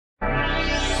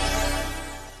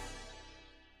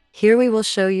Here we will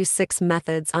show you 6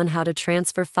 methods on how to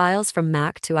transfer files from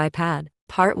Mac to iPad.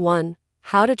 Part 1.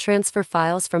 How to transfer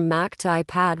files from Mac to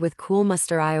iPad with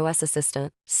Coolmuster iOS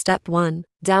Assistant. Step 1.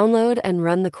 Download and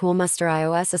run the Coolmuster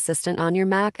iOS Assistant on your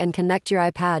Mac and connect your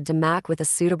iPad to Mac with a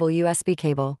suitable USB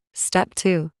cable. Step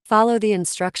 2. Follow the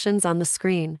instructions on the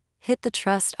screen. Hit the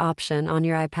Trust option on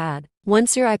your iPad.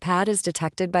 Once your iPad is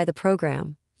detected by the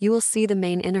program, you will see the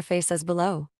main interface as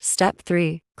below. Step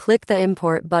 3. Click the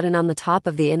Import button on the top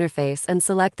of the interface and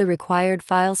select the required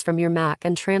files from your Mac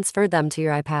and transfer them to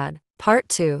your iPad. Part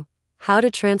 2. How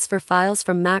to transfer files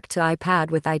from Mac to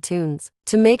iPad with iTunes.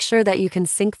 To make sure that you can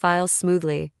sync files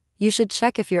smoothly, you should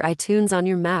check if your iTunes on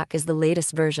your Mac is the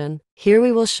latest version. Here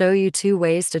we will show you 2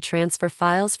 ways to transfer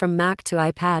files from Mac to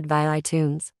iPad via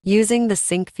iTunes, using the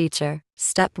sync feature.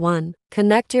 Step 1.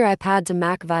 Connect your iPad to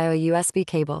Mac via a USB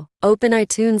cable. Open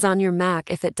iTunes on your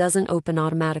Mac if it doesn't open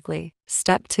automatically.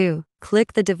 Step 2.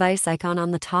 Click the device icon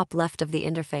on the top left of the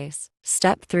interface.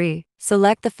 Step 3.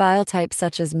 Select the file type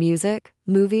such as music,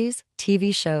 movies,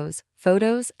 TV shows,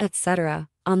 photos, etc.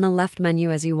 on the left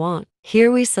menu as you want.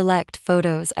 Here we select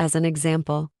photos as an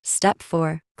example. Step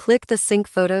 4. Click the Sync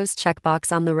Photos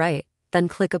checkbox on the right, then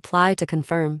click Apply to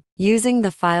confirm, using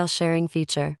the file sharing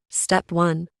feature. Step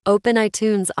 1. Open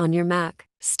iTunes on your Mac.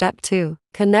 Step 2.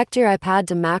 Connect your iPad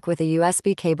to Mac with a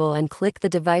USB cable and click the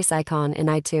device icon in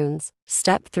iTunes.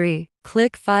 Step 3.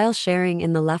 Click File Sharing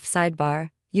in the left sidebar.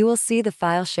 You will see the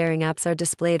file sharing apps are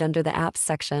displayed under the Apps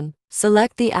section.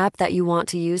 Select the app that you want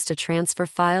to use to transfer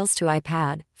files to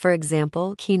iPad, for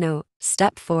example, Keynote.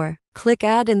 Step 4. Click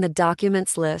Add in the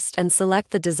Documents list and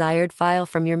select the desired file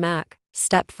from your Mac.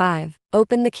 Step 5.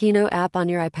 Open the Keynote app on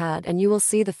your iPad and you will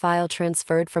see the file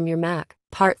transferred from your Mac.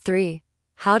 Part 3.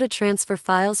 How to transfer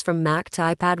files from Mac to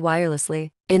iPad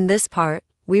wirelessly. In this part,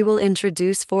 we will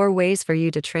introduce 4 ways for you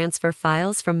to transfer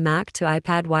files from Mac to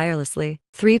iPad wirelessly.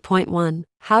 3.1.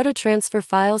 How to transfer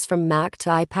files from Mac to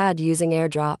iPad using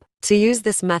AirDrop. To use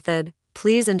this method,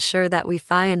 please ensure that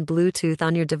Wi-Fi and Bluetooth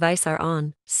on your device are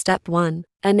on. Step 1.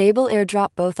 Enable AirDrop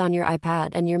both on your iPad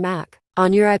and your Mac.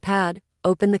 On your iPad,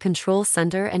 open the Control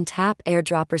Center and tap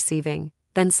AirDrop Receiving,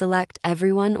 then select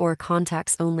Everyone or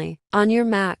Contacts Only. On your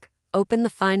Mac, open the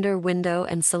Finder window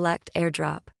and select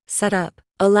AirDrop. Setup.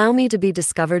 Allow me to be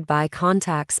discovered by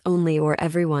Contacts Only or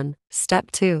Everyone.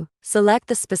 Step 2. Select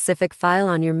the specific file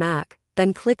on your Mac,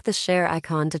 then click the Share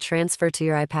icon to transfer to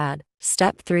your iPad.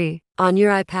 Step 3. On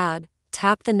your iPad,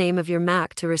 tap the name of your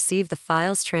Mac to receive the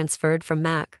files transferred from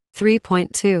Mac.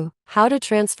 3.2. How to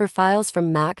transfer files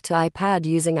from Mac to iPad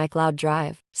using iCloud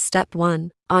Drive. Step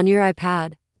 1. On your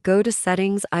iPad, go to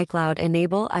Settings, iCloud,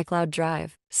 enable iCloud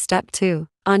Drive. Step 2.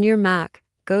 On your Mac,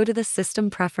 go to the System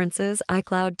Preferences,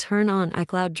 iCloud, turn on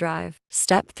iCloud Drive.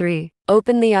 Step 3.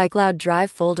 Open the iCloud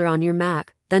Drive folder on your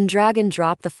Mac, then drag and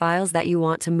drop the files that you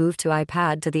want to move to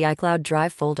iPad to the iCloud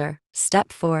Drive folder.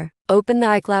 Step 4. Open the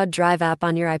iCloud Drive app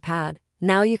on your iPad.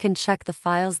 Now you can check the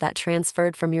files that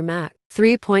transferred from your Mac.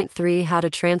 3.3. How to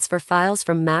transfer files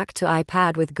from Mac to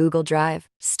iPad with Google Drive.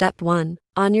 Step 1.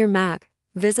 On your Mac,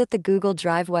 visit the Google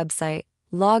Drive website.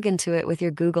 Log into it with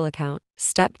your Google account.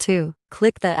 Step 2.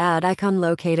 Click the Add icon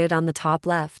located on the top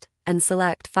left, and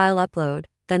select File Upload,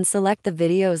 then select the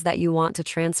videos that you want to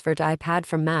transfer to iPad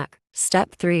from Mac.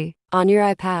 Step 3. On your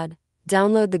iPad,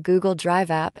 download the Google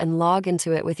Drive app and log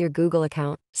into it with your Google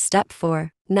account. Step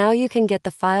 4. Now you can get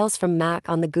the files from Mac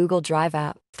on the Google Drive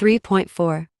app.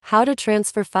 3.4. How to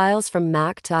transfer files from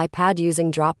Mac to iPad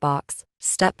using Dropbox.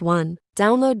 Step 1.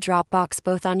 Download Dropbox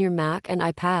both on your Mac and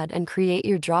iPad and create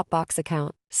your Dropbox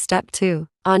account. Step 2.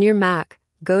 On your Mac,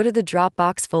 go to the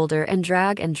Dropbox folder and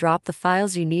drag and drop the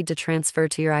files you need to transfer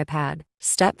to your iPad.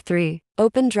 Step 3.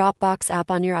 Open Dropbox app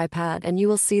on your iPad and you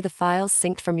will see the files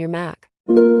synced from your Mac.